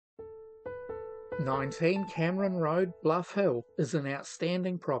19 Cameron Road, Bluff Hill is an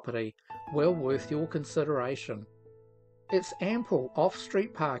outstanding property, well worth your consideration. Its ample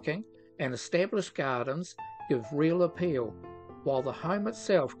off-street parking and established gardens give real appeal, while the home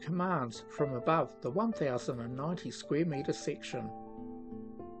itself commands from above the 1,090 square metre section.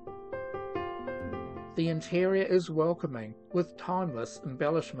 The interior is welcoming, with timeless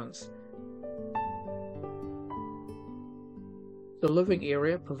embellishments. The living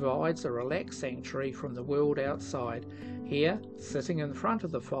area provides a relaxed sanctuary from the world outside. Here, sitting in front of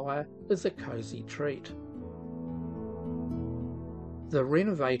the fire, is a cosy treat. The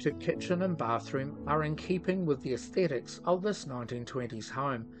renovated kitchen and bathroom are in keeping with the aesthetics of this 1920s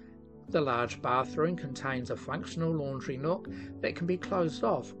home. The large bathroom contains a functional laundry nook that can be closed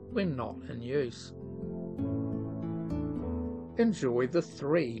off when not in use. Enjoy the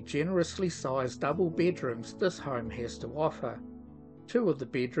 3 generously sized double bedrooms this home has to offer. 2 of the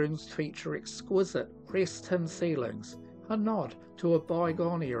bedrooms feature exquisite pressed tin ceilings, a nod to a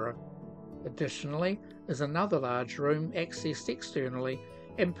bygone era. Additionally is another large room accessed externally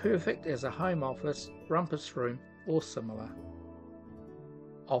and perfect as a home office, rumpus room or similar.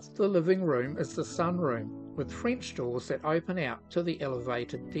 Off the living room is the sunroom, with French doors that open out to the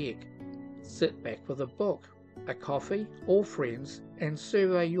elevated deck. Sit back with a book, a coffee or friends and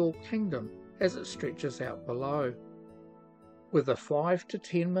survey your kingdom as it stretches out below. With a 5 to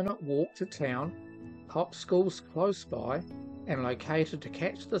 10 minute walk to town, top schools close by, and located to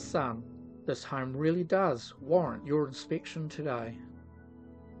catch the sun, this home really does warrant your inspection today.